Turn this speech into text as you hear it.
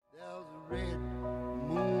Red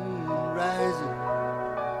moon rising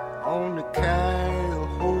on the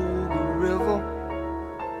Cuyahoga River,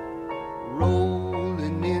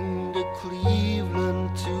 rolling into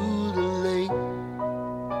Cleveland to the lake.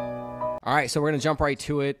 All right, so we're going to jump right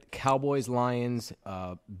to it. Cowboys, Lions,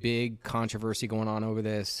 big controversy going on over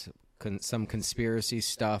this, some conspiracy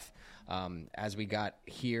stuff. As we got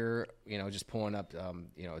here, just pulling up,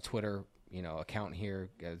 a Twitter account here,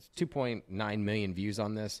 2.9 million views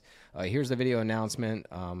on this. Here's the video announcement,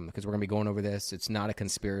 because we're going to be going over this. It's not a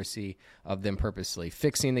conspiracy of them purposely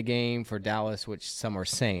fixing the game for Dallas, which some are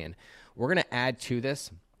saying. We're going to add to this,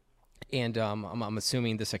 and I'm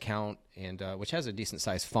assuming this account, and which has a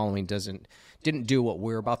decent-sized following, didn't do what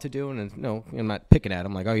we're about to do. And no, I'm not picking at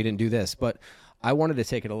them like, oh, you didn't do this. But I wanted to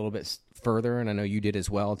take it a little bit further, and I know you did as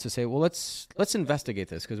well, to say, well, let's investigate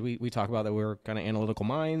this, because we talk about that we're kind of analytical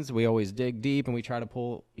minds. We always dig deep, and we try to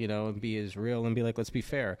pull, and be as real and be like, let's be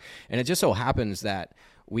fair. And it just so happens that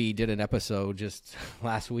we did an episode just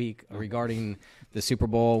last week regarding the Super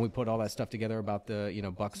Bowl. We put all that stuff together about the,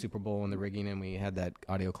 Bucs Super Bowl and the rigging, and we had that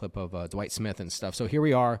audio clip of Dwight Smith and stuff. So here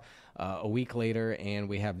we are a week later, and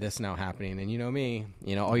we have this now happening. And you know me,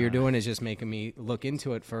 all you're doing is just making me look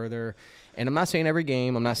into it further. And I'm not saying every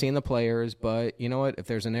game, I'm not saying the players, but you know what? If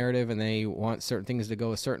there's a narrative and they want certain things to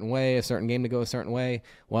go a certain way, a certain game to go a certain way,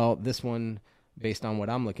 well, this one, based on what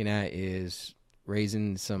I'm looking at, is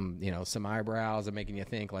raising some eyebrows and making you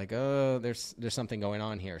think like, oh, there's something going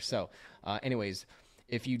on here. So anyways,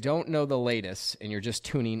 if you don't know the latest and you're just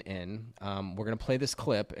tuning in, we're going to play this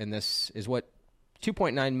clip, and this is what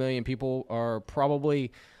 2.9 million people are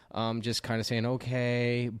probably just kind of saying,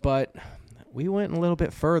 okay, but we went a little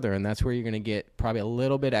bit further, and that's where you're going to get probably a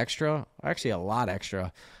little bit extra, actually a lot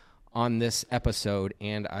extra, on this episode.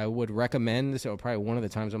 And I would recommend this. Probably one of the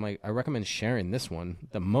times I'm like, I recommend sharing this one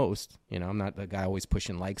the most. I'm not the guy always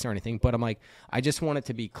pushing likes or anything, but I'm like, I just want it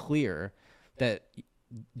to be clear that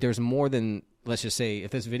there's more than, let's just say,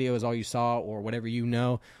 if this video is all you saw or whatever,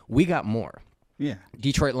 we got more. Yeah.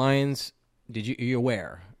 Detroit Lions, you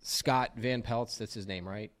aware? Scott Van Pelt's, that's his name,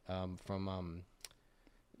 right? From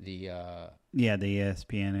the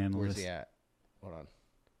ESPN analyst. Where's he at? Hold on.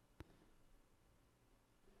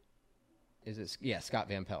 Scott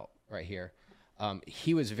Van Pelt right here.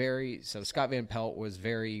 Scott Van Pelt was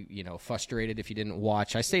very, frustrated if you didn't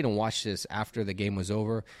watch. I stayed and watched this after the game was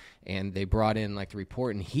over, and they brought in like the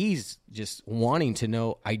report, and he's just wanting to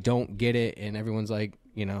know, I don't get it. And everyone's like,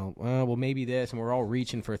 well, maybe this, and we're all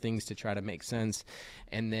reaching for things to try to make sense.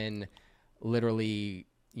 And then literally,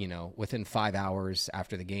 within 5 hours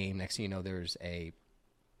after the game, next thing you know, there's a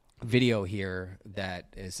video here that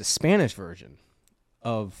is the Spanish version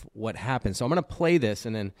of what happened. So I'm going to play this,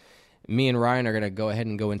 and then me and Ryan are going to go ahead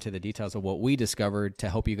and go into the details of what we discovered to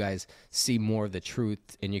help you guys see more of the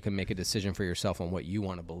truth, and you can make a decision for yourself on what you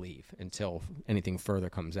want to believe until anything further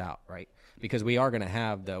comes out, right? Because we are going to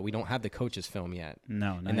have we don't have the coaches' film yet.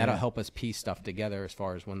 No, and that'll help us piece stuff together as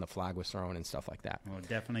far as when the flag was thrown and stuff like that. We'll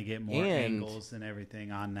definitely get more angles and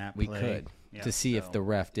everything on that play. We could, to see if the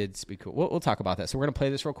ref did speak. We'll talk about that. So we're going to play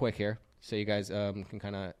this real quick here, so you guys can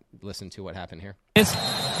kind of listen to what happened here.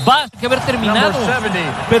 Va que haber terminado,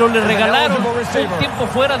 pero le regalaron un tiempo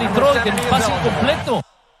fuera a Detroit, el pase incompleto.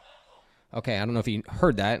 Okay, I don't know if you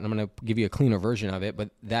heard that, and I'm going to give you a cleaner version of it,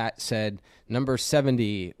 but that said number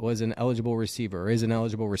 70 was an eligible receiver, or is an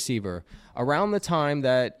eligible receiver, around the time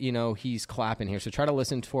that, he's clapping here. So try to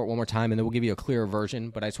listen for it one more time, and then we'll give you a clearer version,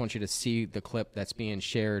 but I just want you to see the clip that's being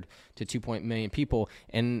shared to 2.1 million people,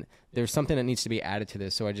 and there's something that needs to be added to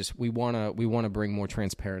this, so we want to bring more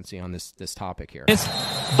transparency on this topic here.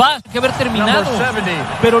 Va que haber terminado,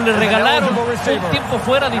 pero le regalaron un tiempo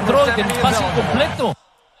fuera a Detroit, el pase incompleto.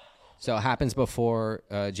 So it happens before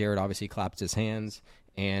Jared obviously claps his hands,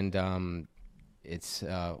 and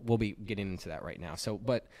we'll be getting into that right now. So,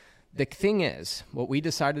 but the thing is, what we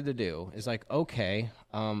decided to do is like, okay,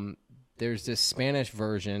 there's this Spanish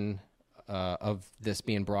version of this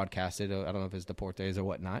being broadcasted. I don't know if it's Deportes or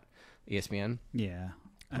whatnot, ESPN. Yeah.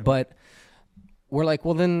 But we're like,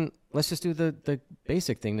 well, then let's just do the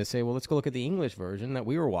basic thing to say, well, let's go look at the English version that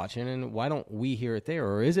we were watching, and why don't we hear it there,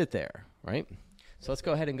 or is it there, right? So let's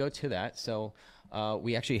go ahead and go to that. So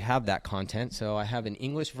we actually have that content. So I have an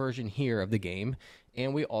English version here of the game,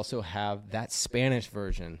 and we also have that Spanish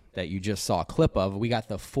version that you just saw a clip of. We got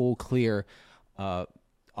the full, clear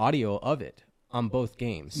audio of it on both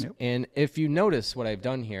games. Yep. And if you notice, what I've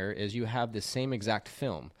done here is you have the same exact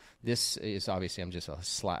film. This is obviously, I'm just a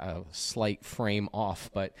slight frame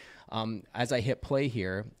off, but as I hit play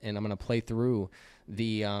here, and I'm going to play through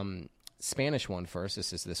the Spanish one first.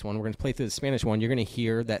 This one. We're going to play through the Spanish one. You're going to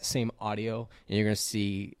hear that same audio, and you're going to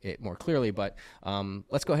see it more clearly. But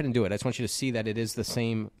let's go ahead and do it. I just want you to see that it is the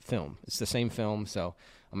same film. It's the same film, so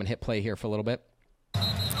I'm going to hit play here for a little bit.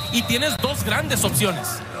 Y tienes dos grandes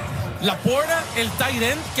opciones. La Porta, el tight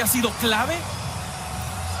end, que ha sido clave.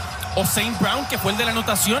 O St. Brown, que fue el de la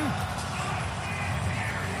anotación.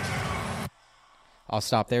 I'll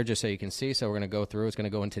stop there just so you can see. So we're going to go through. It's going to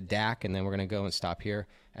go into Dak, and then we're going to go and stop here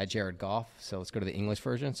at Jared Goff. So let's go to the English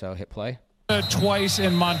version. So hit play. Twice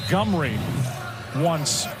in Montgomery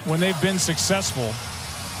once when they've been successful.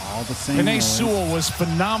 All the same. Penei Sewell was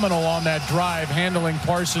phenomenal on that drive, handling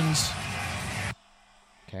Parsons.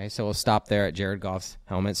 Okay, so we'll stop there at Jared Goff's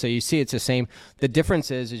helmet. So you see it's the same. The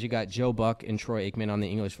difference is you got Joe Buck and Troy Aikman on the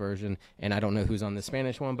English version, and I don't know who's on the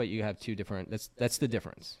Spanish one, but you have two different. That's the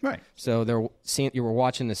difference. Right. So you were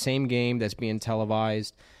watching the same game that's being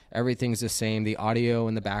televised. Everything's the same. The audio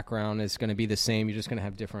in the background is going to be the same. You're just going to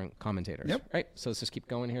have different commentators. Yep. Right. So let's just keep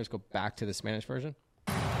going here. Let's go back to the Spanish version.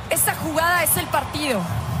 Esta jugada es el partido.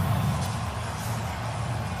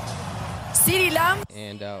 CeeDee Lamb.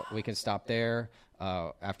 And we can stop there.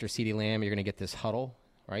 After CeeDee Lamb, you're going to get this huddle,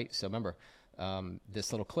 right? So remember,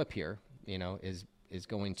 this little clip here, is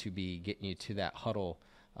going to be getting you to that huddle.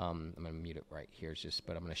 I'm going to mute it right here,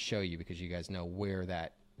 but I'm going to show you because you guys know where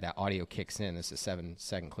that audio kicks in. This is a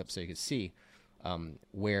 7-second clip, so you can see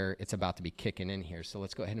where it's about to be kicking in here. So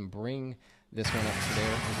let's go ahead and bring this one up to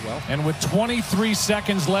there as well. And with 23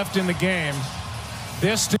 seconds left in the game,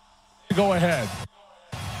 this to go ahead.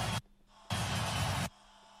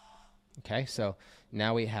 Okay, so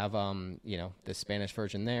now we have, the Spanish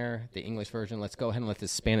version there, the English version. Let's go ahead and let the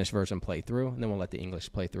Spanish version play through, and then we'll let the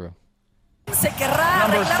English play through. Number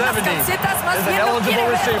 70 is an eligible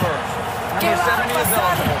receiver. Number 70 is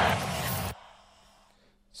eligible.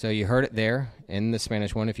 So you heard it there in the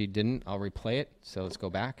Spanish one. If you didn't, I'll replay it. So let's go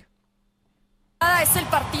back. Es el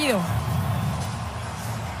partido.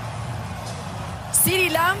 CeeDee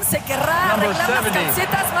Lamb se querrá arreglar las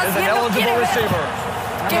calcetas, más bien no quiere ver.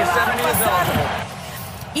 ¿Qué va a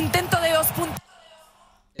pasar? Intento de 2 puntos.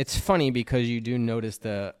 It's funny because you do notice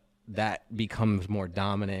that becomes more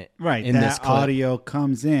dominant. Right, in this that clip. audio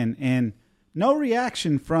comes in, and no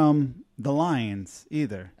reaction from the Lions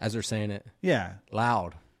either. As they're saying it. Yeah.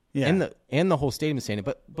 Loud. Yeah. And the whole stadium is saying it.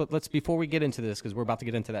 But let's, before we get into this, because we're about to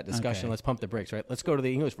get into that discussion, let's pump the brakes, right? Let's go to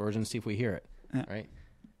the English version and see if we hear it. Yeah. Right?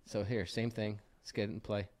 So here, same thing. Let's get it in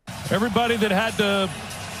play. Everybody that had to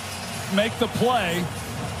make the play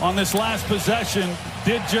on this last possession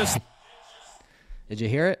did just. Did you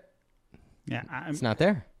hear it? Yeah. It's not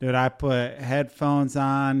there. Dude, I put headphones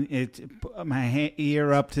on, put my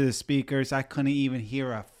ear up to the speakers. I couldn't even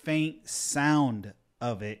hear a faint sound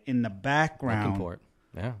of it in the background. Looking for it.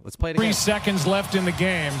 Yeah, let's play it again. 3 seconds left in the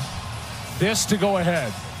game. This to go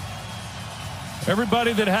ahead.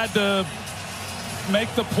 Everybody that had to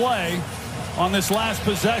make the play on this last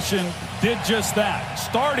possession did just that.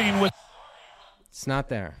 Starting with. It's not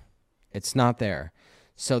there. It's not there.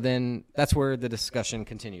 So then that's where the discussion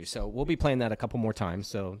continues. So we'll be playing that a couple more times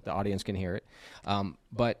so the audience can hear it.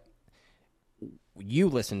 But you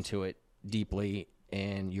listen to it deeply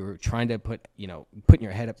and you're trying to putting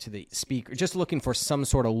your head up to the speaker, just looking for some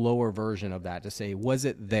sort of lower version of that to say, was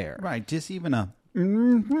it there? Right, just even a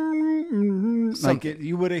like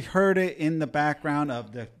you would have heard it in the background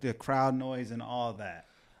of the crowd noise and all that.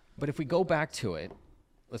 But if we go back to it,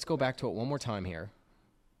 let's go back to it one more time here.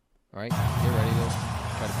 All right, get ready to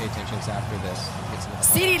try to pay attention after this.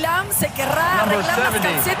 CeeDee Lamb se querrá Number arreglar 70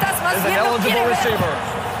 las calcetas, más is an bien no eligible quiere ver. receiver.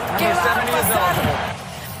 ¿Qué Number va a 70 is pasar? eligible.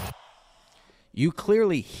 You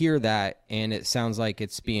clearly hear that, and it sounds like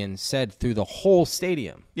it's being said through the whole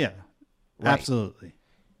stadium. Yeah, Right. absolutely.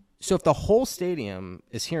 So if the whole stadium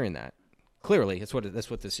is hearing that, clearly that's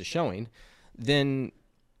what this is showing, then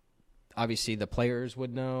obviously the players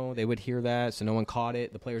would know. They would hear that, so no one caught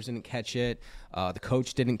it. The players didn't catch it. The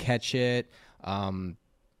coach didn't catch it.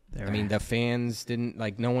 The fans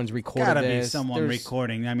didn't, no one's recorded Gotta this. be someone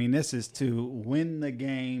recording. I mean, this is to win the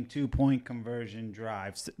game, 2-point conversion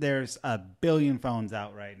drives. There's a billion phones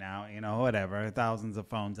out right now, whatever, thousands of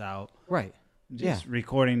phones out. Right. Just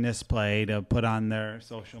recording this play to put on their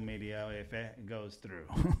social media if it goes through.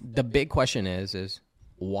 The big question is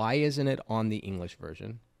why isn't it on the English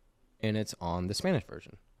version and it's on the Spanish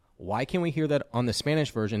version? Why can't we hear that on the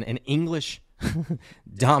Spanish version, an English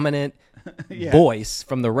dominant voice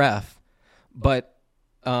from the ref, but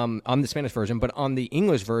on the Spanish version, but on the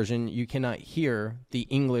English version, you cannot hear the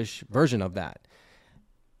English version of that?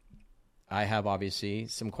 I have obviously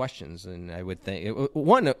some questions, and I would think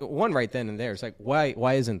one right then and there. It's like,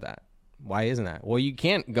 why isn't that? Why isn't that? Well, you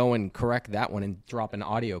can't go and correct that one and drop an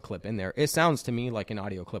audio clip in there. It sounds to me like an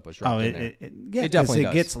audio clip was dropped in there. It definitely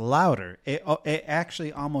does. It gets louder. It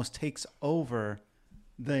actually almost takes over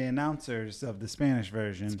the announcers of the Spanish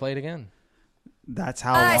version. Let's play it again. That's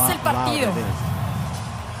how loud it is.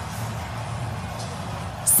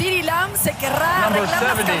 CeeDee Lamb se querrá arreglar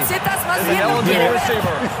las calcetas, más bien no quiere ver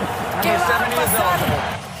qué va a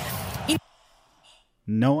pasar.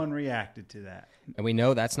 No one reacted to that. And we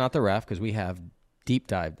know that's not the ref because we have deep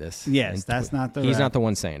dived this. Yes, that's not the ref. He's not the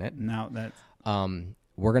one saying it. No, that's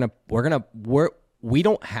we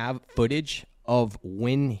don't have footage of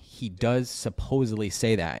when he does supposedly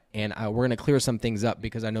say that. And we're going to clear some things up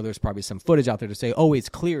because I know there's probably some footage out there to say, oh, it's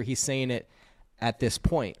clear he's saying it at this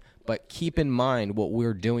point. But keep in mind what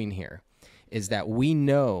we're doing here is that we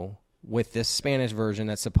know with this Spanish version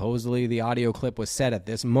that supposedly the audio clip was said at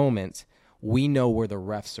this moment, we know where the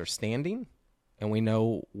refs are standing and we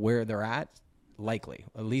know where they're at, likely.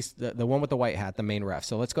 At least the one with the white hat, the main ref.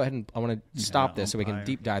 So let's go ahead and I want to stop this so we can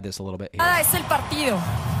deep dive this a little bit here. Es el partido.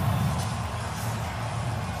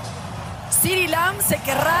 CeeDee Lamb se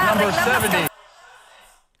querrá arreglar las calcetas.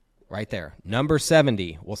 Right there. Number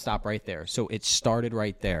 70. We'll stop right there. So it started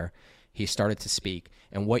right there. He started to speak.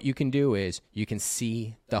 And what you can do is you can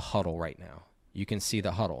see the huddle right now. You can see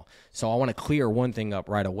the huddle. So I want to clear one thing up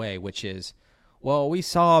right away, which is, well, we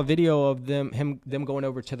saw a video of them going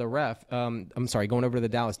over to the ref. Going over to the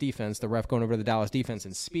Dallas defense, the ref going over to the Dallas defense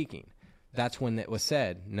and speaking. That's when it was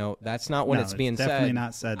said. No, that's not when it's being definitely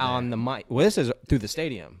not said on the mic. Well, this is through the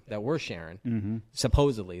stadium that we're sharing. Mm-hmm.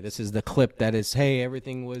 Supposedly, this is the clip that is, hey, it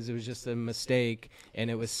was just a mistake, and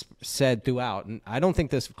it was said throughout. And I don't think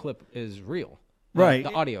this clip is real. Right.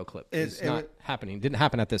 The audio clip is not happening. Didn't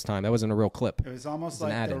happen at this time. That wasn't a real clip. It was almost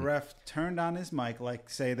like the ref turned on his mic, like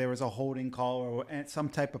say there was a holding call or some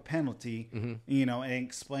type of penalty, and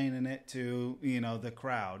explaining it to, the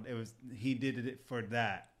crowd. He did it for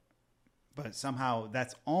that. But somehow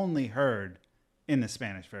that's only heard in the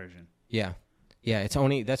Spanish version. Yeah. It's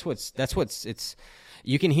only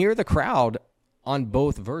you can hear the crowd on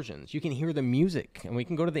both versions. You can hear the music, and we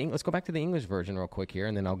can let's go back to the English version real quick here,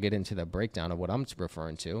 and then I'll get into the breakdown of what I'm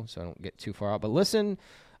referring to, so I don't get too far out. But listen,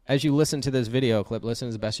 as you listen to this video clip, listen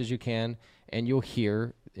as best as you can, and you'll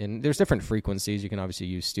hear. And there's different frequencies. You can obviously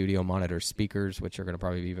use studio monitor speakers, which are going to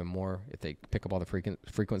probably be even more if they pick up all the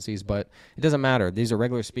frequencies. But it doesn't matter. These are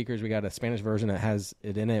regular speakers. We got a Spanish version that has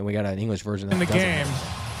it in it, and we got an English version that doesn't. In the game,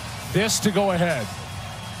 this to go ahead.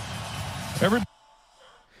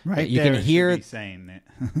 Right, you can hear it saying it.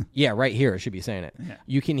 Yeah, right here it should be saying it. Yeah.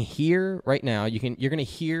 You can hear right now. You're going to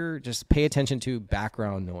hear. Just pay attention to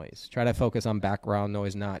background noise. Try to focus on background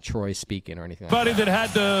noise, not Troy speaking or anything. Anybody that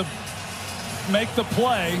had to make the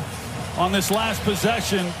play on this last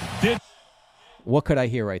possession did. What could I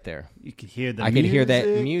hear right there? You could hear the. I could hear that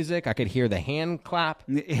music. I could hear the hand clap.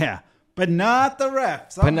 Yeah, but not the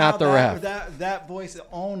ref. But not the ref. That voice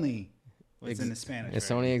only. It's in the Spanish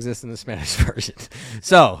version. Only exists in the Spanish version.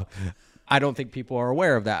 So I don't think people are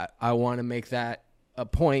aware of that. I want to make that a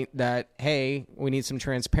point that, hey, we need some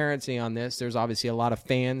transparency on this. There's obviously a lot of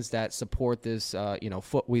fans that support this.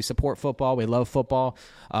 We support football. We love football.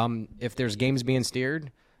 If there's games being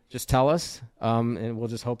steered, just tell us, and we'll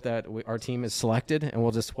just hope that our team is selected, and we'll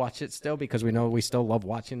just watch it still because we know we still love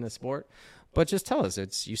watching the sport. But just tell us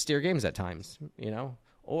you steer games at times,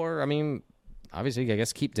 or, obviously, I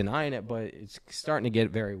guess keep denying it, but it's starting to get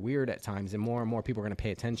very weird at times, and more people are going to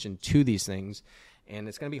pay attention to these things, and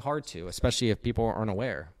it's going to be hard to, especially if people aren't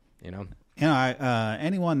aware,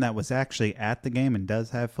 anyone that was actually at the game and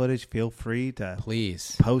does have footage, feel free to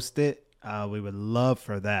please post it. We would love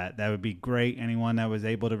for that. That would be great. Anyone that was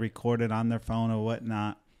able to record it on their phone or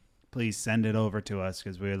whatnot, please send it over to us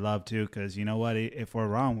because we would love to, because you know what? If we're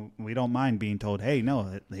wrong, we don't mind being told, hey,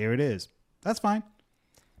 no, here it is. That's fine.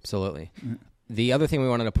 Absolutely. Mm-hmm. The other thing we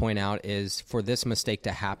wanted to point out is for this mistake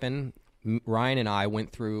to happen, Ryan and I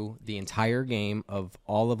went through the entire game of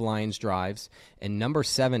all of Lions' drives, and number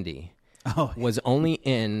 70 was only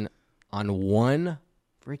in on one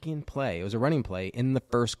freaking play. It was a running play in the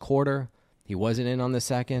first quarter. He wasn't in on the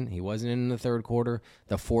second. He wasn't in the third quarter.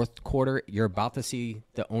 The fourth quarter, you're about to see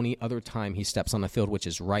the only other time he steps on the field, which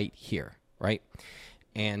is right here, right?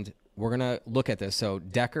 And we're going to look at this. So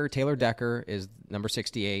Taylor Decker is number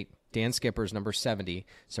 68. Dan Skipper's number 70.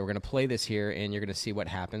 So we're going to play this here, and you're going to see what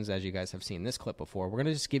happens as you guys have seen this clip before. We're going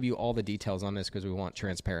to just give you all the details on this because we want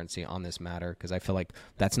transparency on this matter because I feel like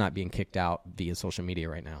that's not being kicked out via social media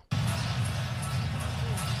right now.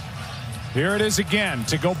 Here it is again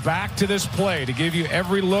to go back to this play to give you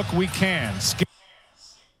every look we can.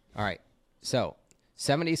 All right. So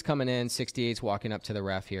 70's coming in, 68's walking up to the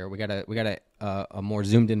ref here. We got a more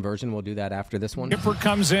zoomed in version. We'll do that after this one. Skipper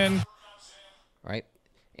comes in. Right.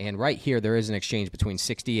 And right here, there is an exchange between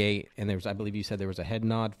 68 and I believe you said there was a head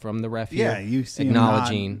nod from the ref here. Yeah, you see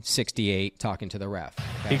acknowledging 68 talking to the ref.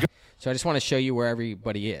 Okay? So I just want to show you where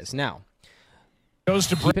everybody is. Now,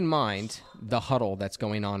 keep in mind the huddle that's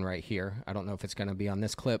going on right here. I don't know if it's going to be on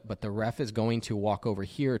this clip, but the ref is going to walk over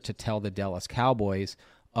here to tell the Dallas Cowboys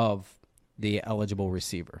of the eligible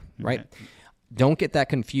receiver, right? Okay. Don't get that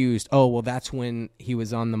confused. Oh, well, that's when he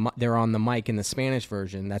was they're on the mic in the Spanish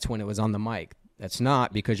version. That's when it was on the mic. That's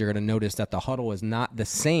not, because you're going to notice that the huddle is not the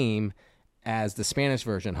same as the Spanish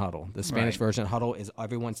version huddle. The Spanish version huddle is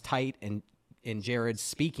everyone's tight and Jared's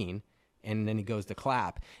speaking, and then he goes to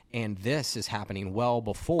clap. And this is happening well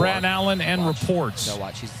before. Brad Allen and reports. So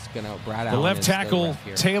watch, he's going to, Brad Allen. The left tackle,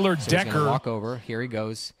 Taylor Decker. He's going to walk over. Here he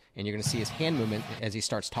goes. And you're going to see his hand movement as he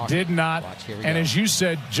starts talking. Did not. Watch, here we and go. As you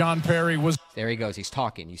said, John Perry was. There he goes. He's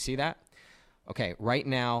talking. You see that? Okay, right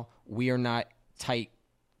now, we are not tight,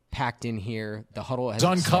 packed in here. The huddle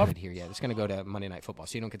hasn't started here yet. It's going to go to Monday Night Football,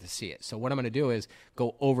 so you don't get to see it. So what I'm going to do is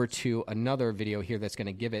go over to another video here that's going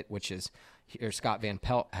to give it, which is here. Scott Van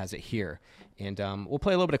Pelt has it here. And we'll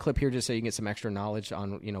play a little bit of clip here just so you can get some extra knowledge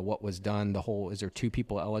on, what was done. Is there 2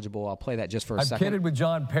 people eligible? I'll play that just for a second. I've kidded with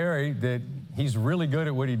John Perry that he's really good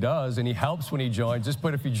at what he does, and he helps when he joins us.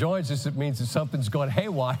 But if he joins us, it means that something's gone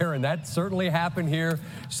haywire, and that certainly happened here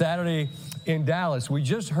Saturday in Dallas. We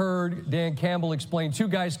just heard Dan Campbell explain 2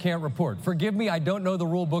 guys can't report. Forgive me, I don't know the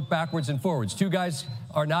rule book backwards and forwards. 2 guys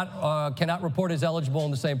are not cannot report as eligible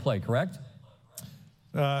in the same play, correct?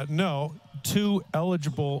 No. 2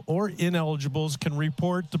 eligible or ineligibles can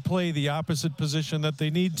report to play the opposite position that they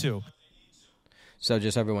need to. So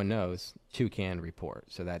just so everyone knows, 2 can report.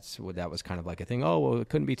 So that was kind of like a thing. Oh, well, it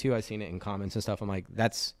couldn't be 2. I've seen it in comments and stuff. I'm like,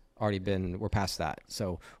 that's already we're past that.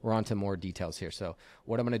 So we're on to more details here. So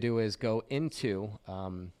what I'm going to do is go into, you're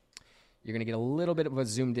going to get a little bit of a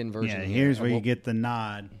zoomed in version. Yeah, here's where you get the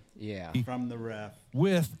nod from the ref.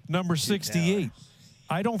 With number 68.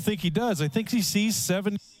 I don't think he does. I think he sees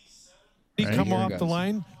 70. Come off the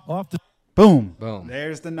line, boom. Boom.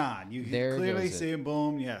 There's the nod. You clearly see him.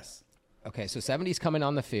 Boom. Yes. Okay, so 70's coming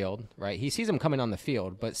on the field, right? He sees him coming on the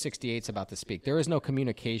field, but 68's about to speak. There is no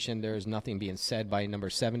communication. There is nothing being said by number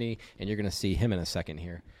 70, and you're going to see him in a second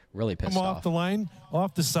here. Really pissed off. Come off the line,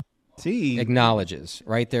 off the side. See. Acknowledges.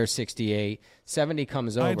 Right there, 68. 70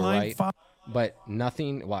 comes over, right? But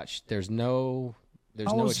nothing. Watch. There's no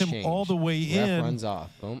exchange. Him all the way Ref in. runs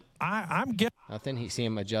off. Boom. I'm guessing. Nothing. He see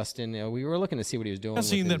him adjusting. We were looking to see what he was doing.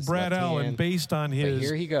 Guessing that Brad Allen, based on his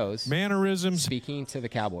here he goes, mannerisms, speaking to the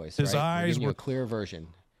Cowboys. His eyes were a clear version.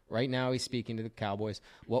 Right now, he's speaking to the Cowboys.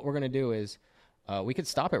 What we're going to do is, we could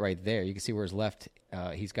stop it right there. You can see where his left.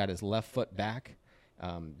 He's got his left foot back.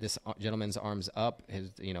 This gentleman's arms up.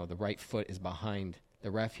 The right foot is behind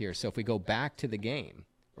the ref here. So if we go back to the game,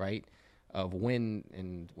 right, of when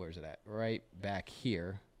and where's it at? Right back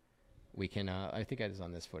here. We can. I think it is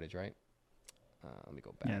on this footage, right? Let me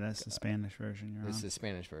go back. Yeah, that's the Spanish version. This is the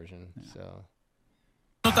Spanish version. Yeah. So.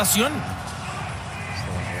 Anotación.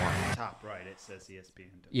 Top right, it says ESPN.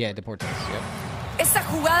 Yeah, Deportes. Yep. Esta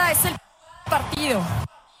jugada es el partido.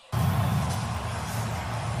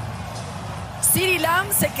 CeeDee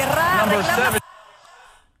Lamb se querrá arreglar.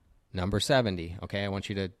 Number 70. Okay, I want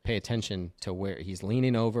you to pay attention to where he's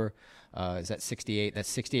leaning over. Is that 68? That's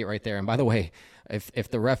 68 right there. And by the way, if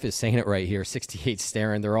the ref is saying it right here, 68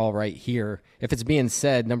 staring, they're all right here. If it's being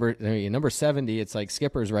said, number 70, it's like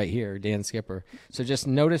Skipper's right here, Dan Skipper. So just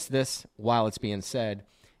notice this while it's being said.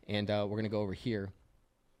 And we're going to go over here,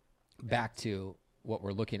 back to what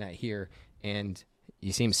we're looking at here. And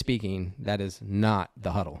you see him speaking. That is not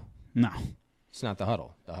the huddle. No. It's not the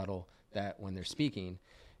huddle. The huddle that when they're speaking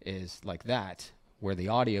is like that, where the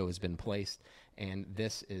audio has been placed. And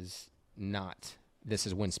this is not. This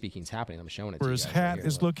is when speaking's happening. I'm showing it to you. Where his hat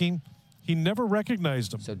is looking. He never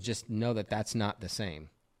recognized him. So just know that that's not the same.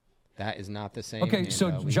 That is not the same. Okay, and,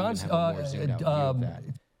 so John's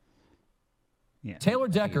Taylor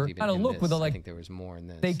Decker had a look with I think there was more in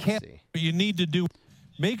this. They can't. What you need to do,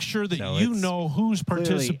 make sure that you know who's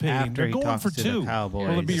participating. They're going for 2.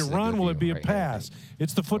 Will it be a run? Will it be a pass?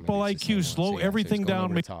 It's the football IQ. Slow everything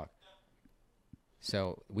down.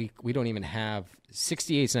 So we don't even have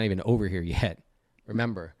 68's not even over here yet.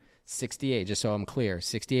 Remember, 68, just so I'm clear,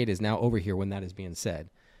 68 is now over here when that is being said.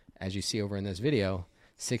 As you see over in this video,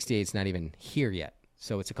 68's not even here yet.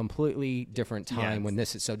 So it's a completely different time when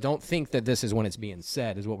this is. So don't think that this is when it's being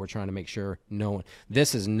said. Is what we're trying to make sure. No,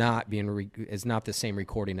 this is not being. Is not the same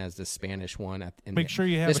recording as the Spanish one. Make sure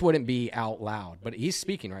you have. This wouldn't be out loud, but he's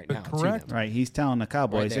speaking right now. Correct. Right, he's telling the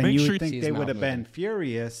Cowboys, Right, and you would think they would have been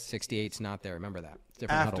furious. 68's not there. Remember that.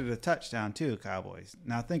 After the touchdown, too, Cowboys.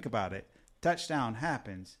 Now think about it. Touchdown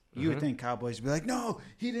happens. You would think Cowboys would be like, no,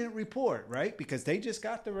 he didn't report, right? Because they just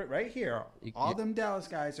got the right here. All them Dallas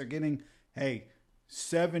guys are getting, hey,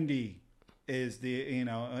 70 is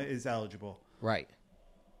is eligible. Right.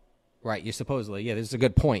 You supposedly, this is a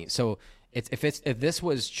good point. So if this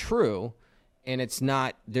was true, and it's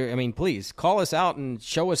not there, I mean, please call us out and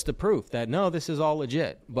show us the proof that no, this is all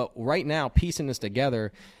legit. But right now, piecing this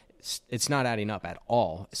together, it's not adding up at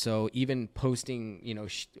all. So even posting,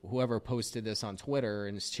 whoever posted this on Twitter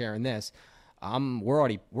and is sharing this,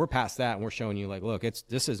 we're past that, and we're showing you like, look,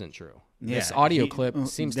 this isn't true. Yeah, this audio clip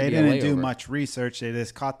seems to be a layover. They didn't do much research. They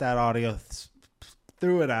just caught that audio,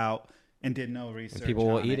 threw it out, and did no research. And people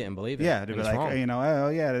will eat it and believe it. Yeah, they'll be like, oh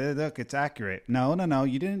yeah, look, it's accurate. No,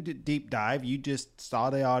 you didn't deep dive. You just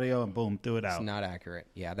saw the audio and boom, threw it out. It's not accurate.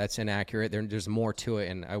 Yeah, that's inaccurate. There's more to it,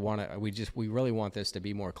 and we really want this to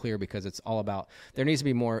be more clear because it's all about. There needs to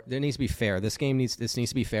be more. There needs to be fair. This needs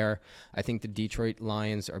to be fair. I think the Detroit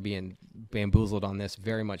Lions are being bamboozled on this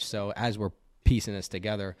very much so as we're piecing this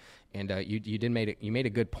together. And you made a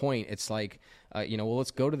good point. It's like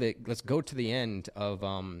let's go to the end of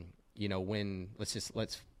when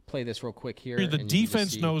let's play this real quick here. The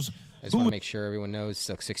defense knows. I just want to make sure everyone knows.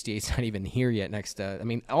 So 68's not even here yet.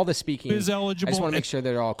 All the speaking is eligible. I just want to make sure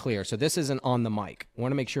they're all clear. So this isn't on the mic. I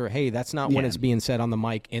want to make sure. Hey, that's not when it's being said on the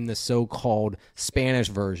mic in the so-called Spanish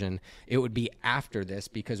version. It would be after this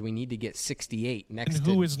because we need to get 68 next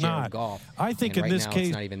to Jared Goff. I think in this case,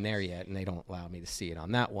 it's not even there yet, and they don't allow me to see it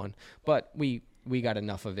on that one. But we got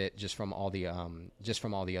enough of it just from all the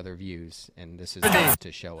other views, and this is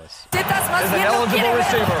to show us. Is an eligible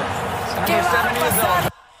receiver.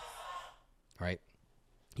 Right,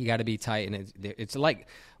 you got to be tight, and it's like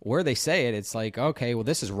where they say it. It's like, okay, well,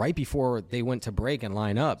 this is right before they went to break and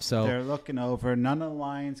line up, so they're looking over. None of the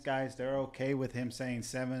Lions guys, they're okay with him saying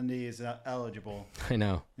 70 is eligible. I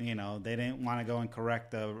know. They didn't want to go and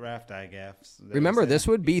correct the ref, I guess. Remember, this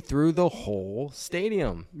would be through the whole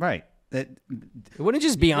stadium, right? It wouldn't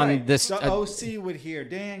just be on this. The OC would hear.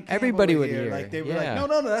 Dan Campbell everybody would hear. Like they were like,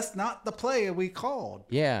 no, that's not the play we called.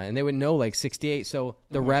 Yeah, and they would know like 68. So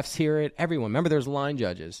the refs hear it. Everyone. Remember, there's line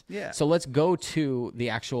judges. Yeah. So let's go to the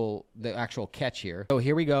actual catch here. So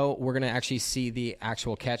here we go. We're gonna actually see the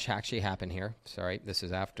actual catch actually happen here. Sorry, this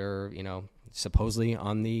is after supposedly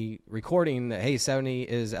on the recording that 70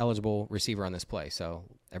 is eligible receiver on this play. So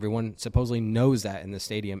everyone supposedly knows that in the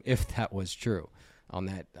stadium if that was true. On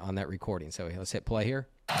that recording. So let's hit play here.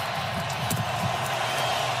 Play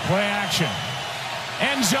action.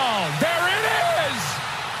 End zone. There it is.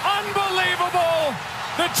 Unbelievable.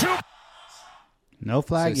 No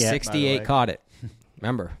flag yet. 68 caught it.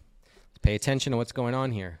 Remember, pay attention to what's going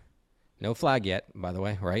on here. No flag yet, by the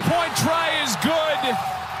way, right? Point try is good,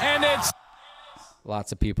 and it's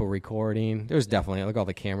lots of people recording. There's definitely, look at all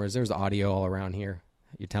the cameras. There's audio all around here.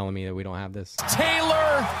 You're telling me that we don't have this?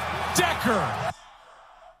 Taylor Decker.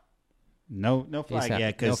 No flag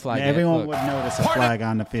yet, because everyone would notice a flag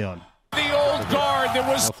on the field. The old guard, there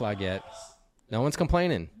was no flag yet. No one's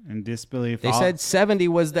complaining. In disbelief. They said 70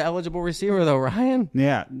 was the eligible receiver, though, Ryan.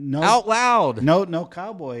 Yeah. No. Out loud. No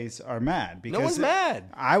Cowboys are mad. Because no one's mad.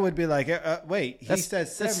 I would be like, wait, he said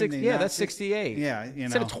 70. That's 68. Yeah,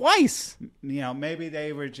 said it twice. Maybe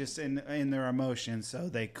they were just in their emotions, so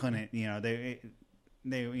they couldn't, they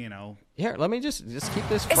Here, let me just keep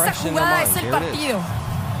this fresh in the mind. Here it is.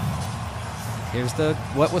 Here's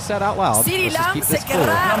what was said out loud. Let's just keep this cool.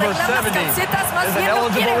 Number 70 is an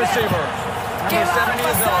eligible receiver. Number 70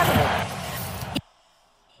 is eligible.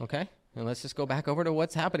 Okay, and let's just go back over to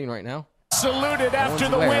what's happening right now. Saluted after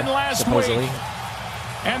the win last week.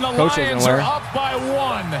 And the Lions are up by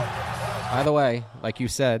 1. By the way, like you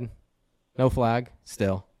said, no flag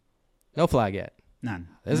still. No flag yet. None.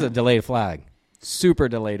 This is a delayed flag. Super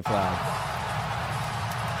delayed flag.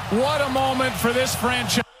 What a moment for this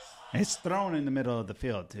franchise. It's thrown in the middle of the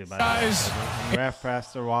field, too, by the way. The ref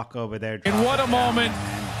has to walk over there. And what a moment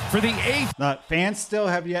for the 8th. The fans still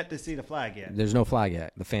have yet to see the flag yet. There's no flag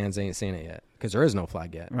yet. The fans ain't seen it yet because there is no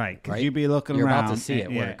flag yet. Right, because you'd be looking You're around. You're about to see it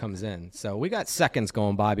when it comes in. So we got seconds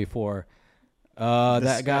going by before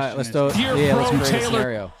that guy. Let's do let's create a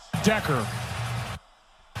scenario. Decker.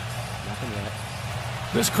 Nothing yet.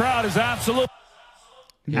 This crowd is absolute.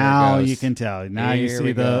 Now you can tell. Now you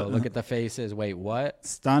see Look at the faces. Wait, what?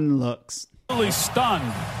 Stunned looks. Really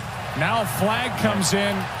stunned. Now a flag comes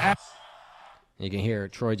in. You can hear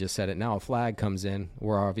Troy just said it. Now a flag comes in.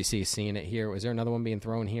 We're obviously seeing it here. Was there another one being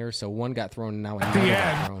thrown here? So one got thrown and now another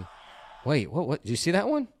got thrown. Wait, what? Did you see that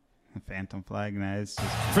one? A phantom flag. Nice.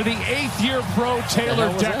 For the 8th-year pro,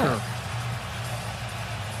 Taylor Decker.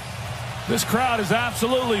 This crowd is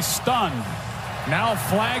absolutely stunned. Now a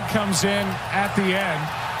flag comes in at the end.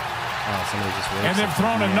 Oh, somebody just and they've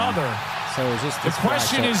thrown another. So it's just the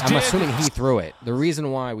question is, I'm assuming he threw it. The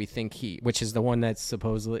reason why we think which is the one that's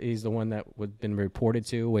supposedly he's the one that would been reported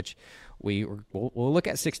to, which we'll look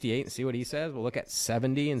at 68 and see what he says. We'll look at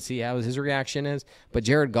 70 and see how his reaction is. But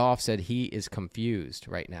Jared Goff said he is confused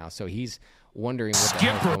right now, so he's wondering what the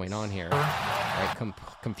hell's going on here. Right,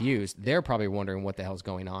 confused. They're probably wondering what the hell's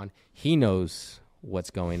going on. He knows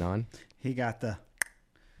what's going on. He got the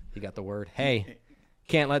word. Hey,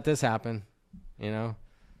 can't let this happen.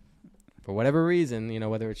 For whatever reason,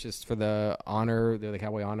 whether it's just for the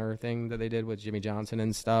Cowboy honor thing that they did with Jimmy Johnson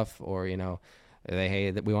and stuff, or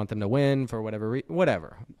that we want them to win for whatever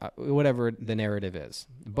whatever the narrative is.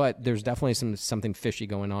 But there's definitely something fishy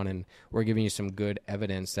going on, and we're giving you some good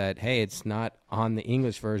evidence that hey, it's not on the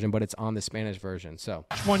English version, but it's on the Spanish version. So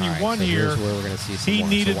when you won here, where we're going to see he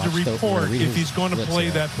needed to report if he's going to play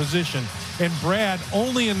that position. And Brad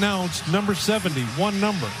only announced number 70, one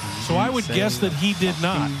number. So I would guess that he did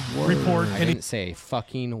not report. I didn't say a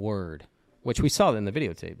fucking word, which we saw in the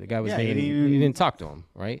videotape. The guy was he didn't talk to him,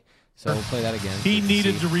 right? So we'll play that again. He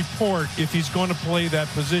needed to report if he's going to play that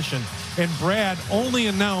position. And Brad only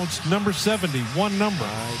announced number 70, one number.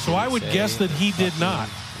 So I would guess that he did not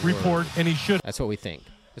report, and he should. That's what we think.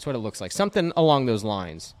 That's what it looks like. Something along those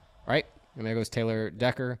lines, right? And there goes Taylor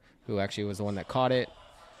Decker, who actually was the one that caught it.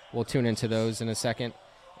 We'll tune into those in a second.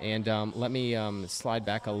 And let me slide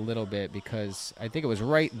back a little bit because I think it was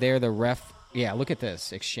right there. The ref, look at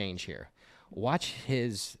this exchange here. Watch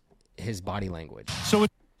his body language. So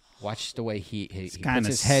watch the way he puts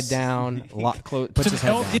his head down, puts his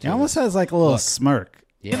head down. He almost has like a little smirk.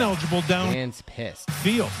 Yeah. Ineligible down. Man's pissed.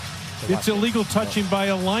 Field. It's illegal touching by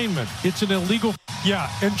alignment. It's an illegal.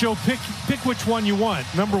 Yeah, and Joe, pick which one you want.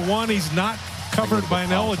 Number one, he's not covered by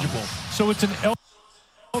an eligible. So it's an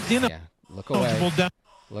Look away. Down.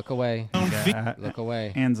 Look away. Look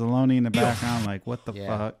away. Anzalone in the background, like, what the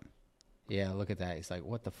fuck? Yeah, look at that. He's like,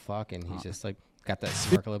 what the fuck? And he's just like, got that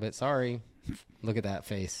smirk a little bit. Sorry. Look at that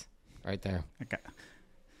face right there. Okay.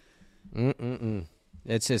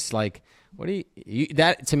 It's just like, what do you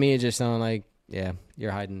that to me, it just sounded like, yeah,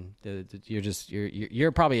 you're hiding.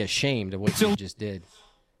 You're probably ashamed of what you just did.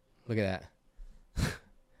 Look at that.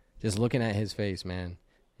 Just looking at his face, man.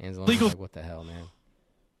 Anzalone's like, what the hell, man?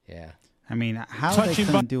 Yeah. I mean, how they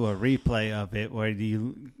couldn't do a replay of it where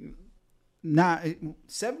you not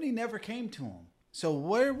 70 never came to him. So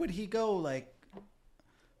where would he go? Like,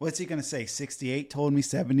 what's he gonna say? 68 told me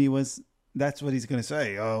 70 was. That's what he's gonna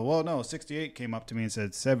say. Well, no, 68 came up to me and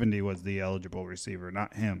said 70 was the eligible receiver,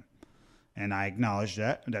 not him. And I acknowledged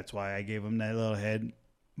that. That's why I gave him that little head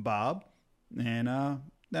bob. And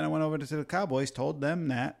then I went over to the Cowboys, told them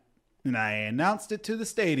that, and I announced it to the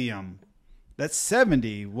stadium. That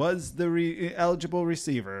 70 was the eligible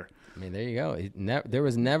receiver. I mean, there you go. There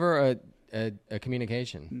was never a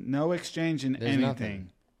communication. No exchange in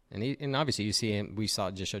anything. Nothing. And obviously, you see him.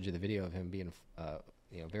 Just showed you the video of him being,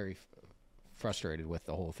 very frustrated with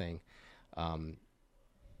the whole thing.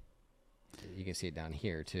 You can see it down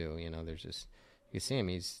here too. There's just you can see him.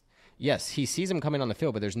 He sees him coming on the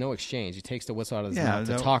field, but there's no exchange. He takes the whistle out of his mouth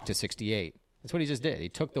to talk to 68. That's what he just did. He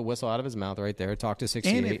took the whistle out of his mouth right there, talked to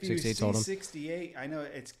 68. And if you 68 see told him. 68, I know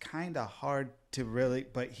it's kind of hard to really,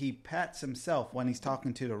 but he pats himself when he's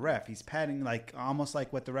talking to the ref. He's patting almost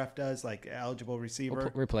like what the ref does, like eligible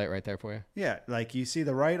receiver. We'll replay it right there for you. Yeah, like you see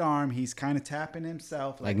the right arm, he's kind of tapping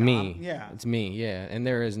himself. Like me. Yeah. It's me, yeah. And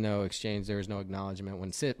there is no exchange. There is no acknowledgement.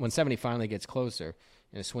 When 70 finally gets closer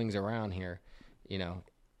and it swings around here,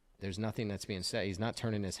 there's nothing that's being said. He's not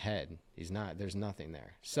turning his head. There's nothing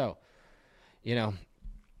there. So,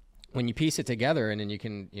 when you piece it together, and then you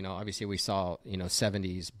can, obviously we saw,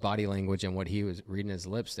 70's body language and what he was reading his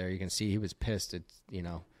lips there. You can see he was pissed. It's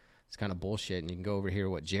kind of bullshit. And you can go over here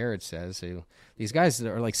to what Jared says. So these guys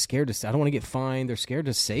are like scared to say, I don't want to get fined. They're scared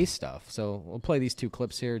to say stuff. So we'll play these two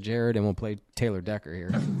clips here, Jared, and we'll play Taylor Decker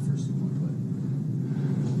here.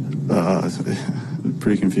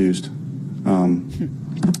 Pretty confused.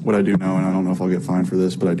 What I do know, and I don't know if I'll get fined for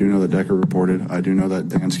this, but I do know that Decker reported. I do know that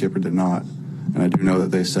Dan Skipper did not. And I do know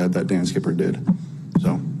that they said that Dan Skipper did.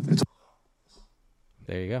 So it's.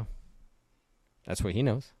 There you go. That's what he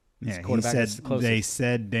knows. Yeah, he said they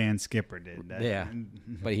said Dan Skipper did that. Yeah,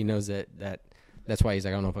 but he knows that That's why he's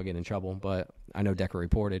like, I don't know if I'll get in trouble, but I know Decker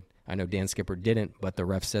reported. I know Dan Skipper didn't, but the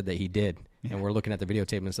ref said that he did. Yeah. And we're looking at the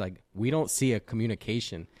videotape, and it's like, we don't see a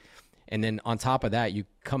communication. And then on top of that, you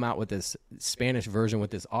come out with this Spanish version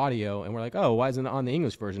with this audio, and we're like, oh, why isn't it on the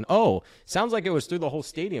English version? Oh, sounds like it was through the whole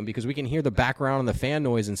stadium because we can hear the background and the fan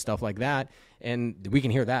noise and stuff like that, and we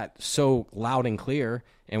can hear that so loud and clear,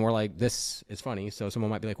 and we're like, this is funny. So someone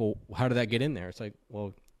might be like, well, how did that get in there? It's like,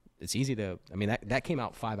 well, it's easy to, I mean, that came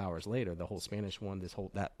out 5 hours later, the whole Spanish one,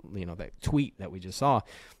 that tweet that we just saw.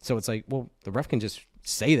 So it's like, well, the ref can just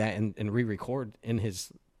say that and re-record in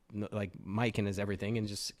his like mic and his everything and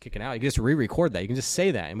just kick it out. You can just re-record that. You can just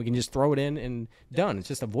say that and we can just throw it in and done. It's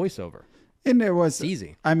just a voiceover. And there was, it's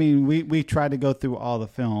easy. I mean, we tried to go through all the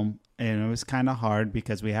film and it was kind of hard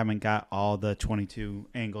because we haven't got all the 22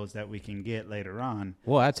 angles that we can get later on.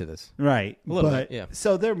 We'll add to this. Right. A little bit, yeah.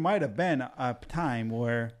 So there might have been a time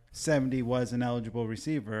where 70 was an eligible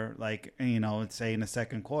receiver, like, let's say in the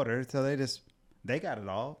second quarter. So they got it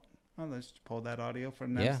all. Well, let's pull that audio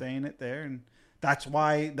from them saying it there. And that's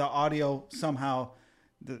why the audio somehow,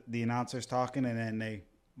 the announcer's talking and then they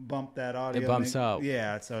bump that audio. It bumps up.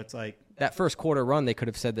 Yeah. So it's like. That first quarter run, they could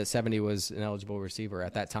have said that 70 was an eligible receiver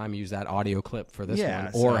at that time. Use that audio clip for this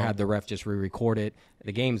one, or have the ref just re-record it.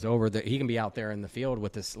 The game's over. He can be out there in the field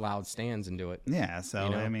with this loud stands and do it. Yeah,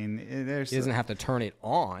 so I mean, he doesn't have to turn it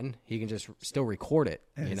on. He can just still record it.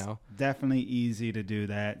 It's definitely easy to do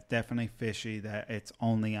that. Definitely fishy that it's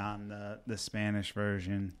only on the Spanish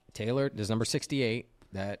version. Taylor, there's number 68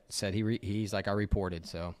 that said he's like I reported.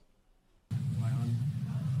 So.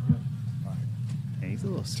 He's a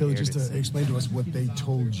little scared. Taylor, just to explain to us what they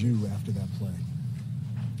told you after that play.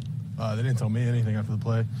 They didn't tell me anything after the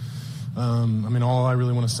play. I mean, all I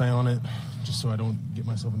really want to say on it, just so I don't get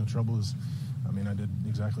myself into trouble, is, I mean, I did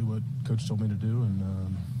exactly what Coach told me to do,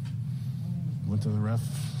 and went to the ref,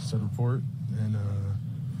 said report, and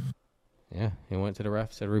yeah, he went to the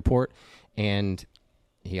ref, said report, and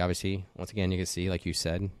he obviously, once again, you can see, like you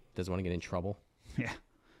said, doesn't want to get in trouble. Yeah.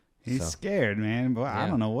 He's scared, man. But I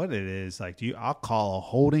don't know what it is. Like, I'll call a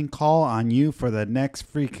holding call on you for the next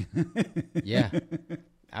freak. Yeah,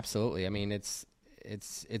 absolutely. I mean, it's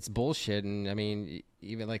bullshit. And I mean,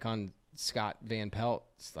 even like on Scott Van Pelt,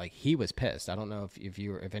 like he was pissed. I don't know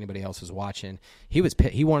if anybody else was watching. He was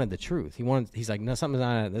pissed. He wanted the truth. He's like, no, something's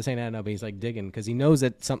not. This ain't adding up. But he's like digging because he knows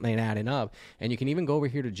that something ain't adding up. And you can even go over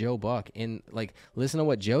here to Joe Buck and like listen to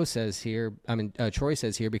what Joe says here. I mean, Troy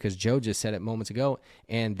says here because Joe just said it moments ago,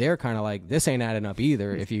 and they're kind of like, this ain't adding up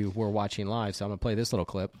either. If you were watching live, so I'm gonna play this little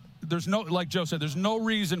clip. There's no, like Joe said, there's no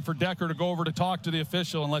reason for Decker to go over to talk to the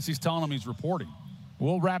official unless he's telling him he's reporting.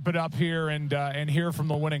 We'll wrap it up here and hear from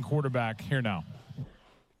the winning quarterback here now.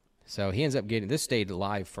 So he ends up getting this, stayed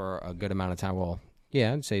live for a good amount of time. Well,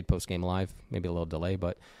 yeah, I'd say post-game live, maybe a little delay,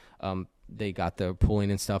 but they got the pooling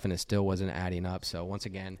and stuff, and it still wasn't adding up. So once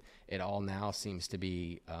again, it all now seems to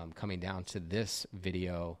be coming down to this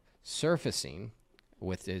video surfacing,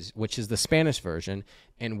 which is the Spanish version,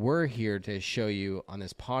 and we're here to show you on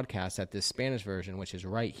this podcast that this Spanish version, which is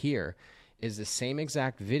right here, is the same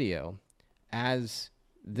exact video as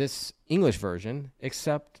this English version,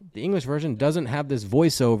 except the English version doesn't have this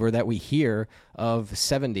voiceover that we hear of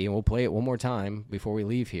 70, and we'll play it one more time before we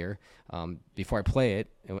leave here. Before I play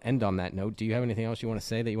it, and we'll end on that note, do you have anything else you want to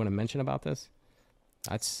say that you want to mention about this?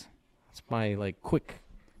 That's my like quick.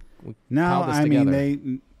 No, I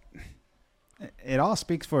mean it all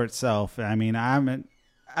speaks for itself. I mean,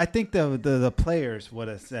 I think the players would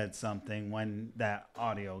have said something when that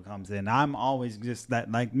audio comes in. I'm always just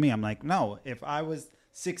that, like me. I'm like, no, if I was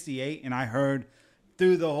 68 and I heard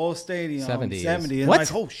through the whole stadium 70 and what?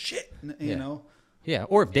 like, oh shit, you know. Yeah,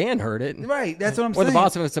 or if Dan heard it. Right, that's what I'm saying. Or the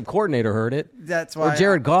offensive coordinator heard it. That's why. Or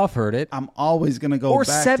Jared Goff heard it. I'm always going to go or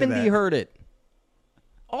back 70 to that. heard it.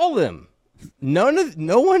 All of them. No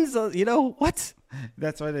one's, what?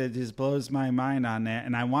 That's what it just blows my mind on that.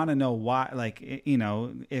 And I want to know why, like,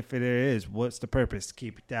 if it is, what's the purpose?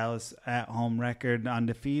 Keep Dallas at home record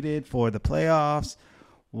undefeated for the playoffs?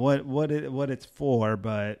 What it's for,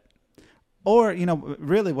 but, or,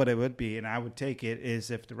 really what it would be, and I would take it,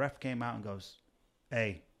 is if the ref came out and goes,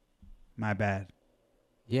 hey, my bad.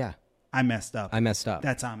 Yeah. I messed up.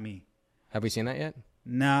 That's on me. Have we seen that yet?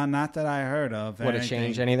 No, not that I heard of. Would it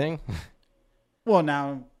change anything? Well,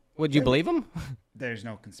 now. Would you believe him? There's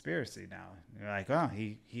no conspiracy now. You're like, oh,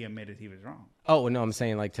 he admitted he was wrong. Oh, no, I'm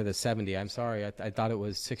saying like to the 70. I'm sorry. I thought it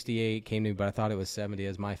was 68 came to me, but I thought it was 70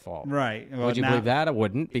 as my fault. Right. Well, would you believe that? I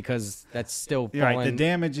wouldn't, because that's still falling. Right. The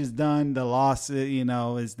damage is done. The loss,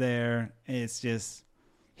 is there. It's just.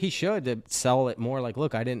 He should to sell it more. Like,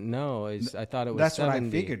 look, I didn't know. I thought it was. That's 70. what I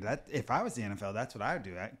figured. That if I was the NFL, that's what I would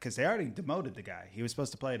do. Because they already demoted the guy. He was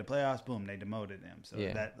supposed to play the playoffs. Boom, they demoted him. So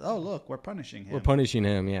look, we're punishing him. We're punishing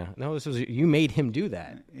him. Yeah. No, this was you made him do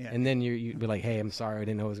that, Yeah. and then you'd be like, hey, I'm sorry, I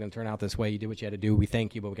didn't know it was going to turn out this way. You did what you had to do. We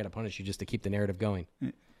thank you, but we got to punish you just to keep the narrative going,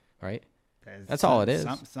 right? That's all it is.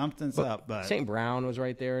 Something's up, but St. Brown was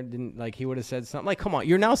right there. Didn't he would have said something like, "Come on,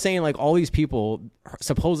 you're now saying like all these people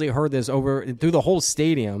supposedly heard this through the whole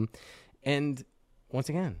stadium." And once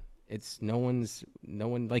again, it's no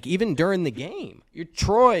one, like even during the game, you're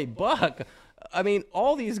Troy, Buck. I mean,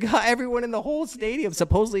 all these guys, everyone in the whole stadium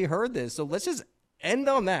supposedly heard this. So let's just end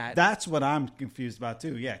on that. That's what I'm confused about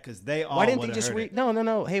too. Yeah, because they all. Why didn't they just heard it.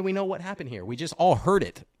 No. Hey, we know what happened here. We just all heard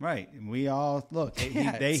it. Right. We all look.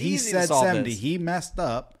 It's He easy to said solve 70. this. He messed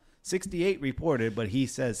up. 68 reported, but he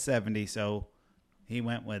says 70, so he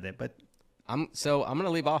went with it. But I'm going to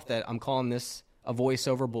leave off that. I'm calling this a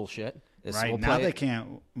voiceover bullshit. right now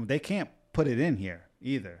they can't put it in here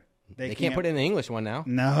either. They can't put it in the English one now.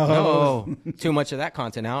 No. Too much of that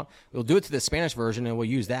content out. We'll do it to the Spanish version, and we'll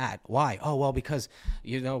use that. Why? Oh, well, because,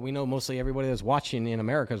 we know mostly everybody that's watching in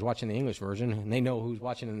America is watching the English version, and they know who's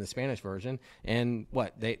watching in the Spanish version. And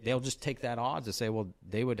what? They'll just take that odds and say, well,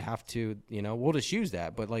 they would have to, we'll just use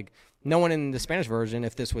that. But, like, no one in the Spanish version,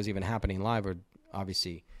 if this was even happening live, would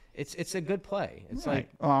obviously... It's a good play. It's right.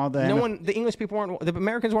 like the English people the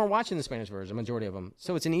Americans weren't watching the Spanish version, majority of them.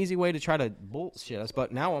 So it's an easy way to try to bullshit us.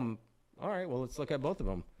 But now I'm all right. Well, let's look at both of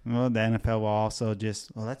them. Well, the NFL will also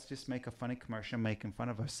let's just make a funny commercial making fun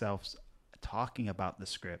of ourselves talking about the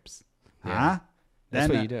scripts. Yeah. Huh?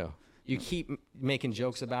 That's what you do. You keep making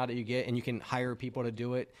jokes about it. And you can hire people to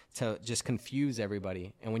do it to just confuse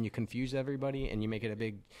everybody. And when you confuse everybody and you make it a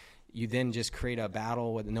big. You then just create a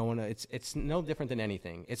battle with no one. It's no different than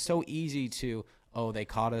anything. It's so easy to, they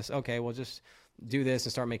caught us. Okay, we'll just do this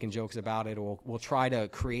and start making jokes about it. Or we'll try to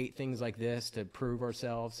create things like this to prove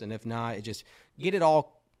ourselves. And if not, it just get it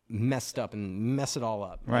all messed up and mess it all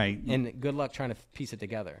up. Right. And good luck trying to piece it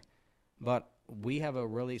together. But we have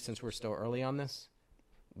since we're still early on this,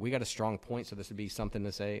 we got a strong point. So this would be something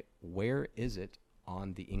to say, where is it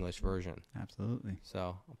on the English version? Absolutely.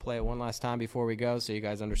 So I'll play it one last time before we go so you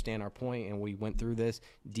guys understand our point, and we went through this,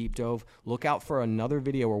 deep dove. Look out for another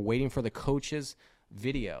video. We're waiting for the coach's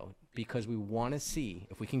video because we want to see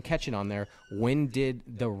if we can catch it on there. When did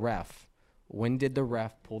the ref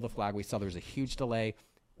pull the flag? We saw there was a huge delay.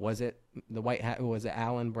 Was it the white hat? Was it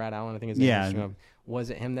Brad Allen? I think his name was. Was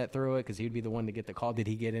it him that threw it? Because he would be the one to get the call. Did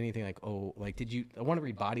he get anything did you? I want to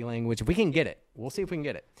read body language. If we can get it, we'll see if we can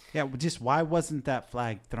get it. Yeah, just why wasn't that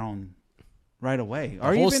flag thrown right away?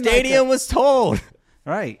 The whole stadium was told.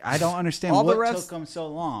 Right. I don't understand All what the refs, took them so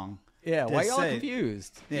long. Yeah, why y'all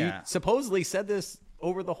confused? Yeah. You supposedly said this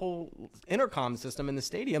over the whole intercom system in the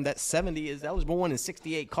stadium that 70 is eligible one and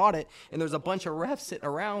 68 caught it, and there's a bunch of refs sitting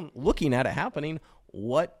around looking at it happening.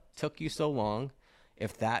 What took you so long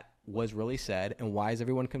if that was really said, and why is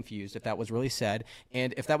everyone confused if that was really said?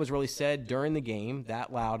 And if that was really said during the game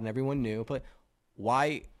that loud and everyone knew, but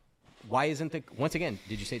why isn't once again,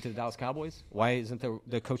 did you say it to the Dallas Cowboys? Why isn't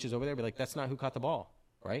the coaches over there be like, that's not who caught the ball,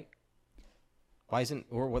 right? Why isn't,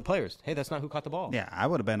 or what players? Hey, that's not who caught the ball. Yeah, I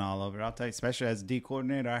would have been all over it. I'll tell you, especially as D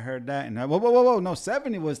coordinator, I heard that. And whoa. No,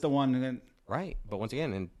 70 was the one. Right. But once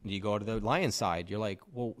again, and you go to the Lions side, you're like,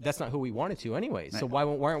 well, that's not who we wanted to anyway. So why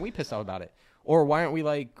aren't we pissed off about it? Or why aren't we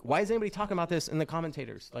like, why is anybody talking about this in the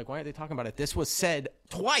commentators? Like, why aren't they talking about it? This was said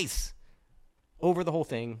twice over the whole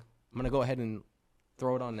thing. I'm going to go ahead and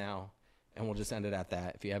throw it on now, and we'll just end it at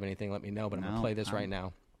that. If you have anything, let me know. But I'm going to play this right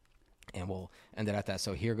now, and we'll end it at that.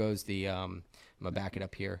 So here goes I'm going to back it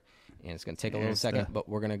up here, and it's going to take a little second, but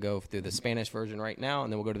we're going to go through the Spanish version right now,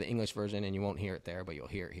 and then we'll go to the English version, and you won't hear it there, but you'll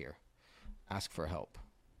hear it here. Ask for help.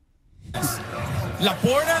 La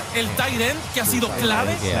Porta, el tight end que ha sido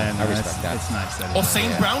clave. Yeah, I respect that. It's nice. O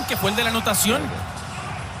St. Brown, que fue el de la anotación.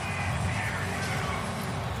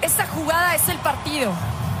 Esta jugada es el partido.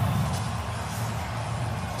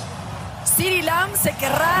 CeeDee Lamb se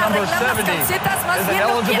querrá arreglar las calcetas, más bien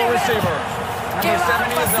no quiere ver qué va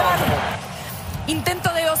a pasar.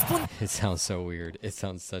 Intento de 2 puntos. It sounds so weird. It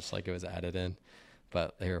sounds such like it was added in.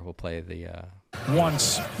 But here, we'll play the...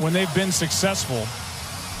 Once, when they've been successful,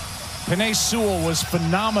 Penei Sewell was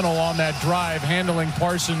phenomenal on that drive, handling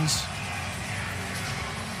Parsons.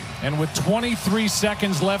 And with 23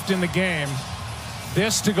 seconds left in the game,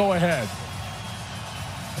 this to go ahead.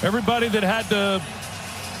 Everybody that had to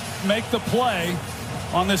make the play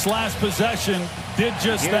on this last possession did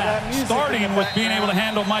just that, starting with being able to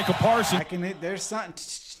handle Micah Parsons. There's something.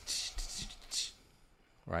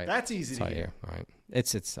 Right. That's easy to hear. All right.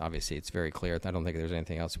 It's obviously it's very clear. I don't think there's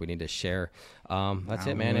anything else we need to share. That's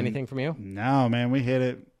it, man. Anything from you? No, man. We hit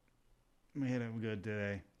it. We hit it good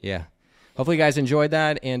today. Yeah. Hopefully you guys enjoyed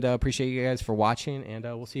that, and appreciate you guys for watching, and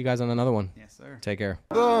we'll see you guys on another one. Yes, sir. Take care.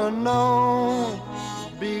 Burn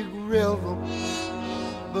on, big river,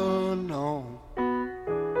 burn on.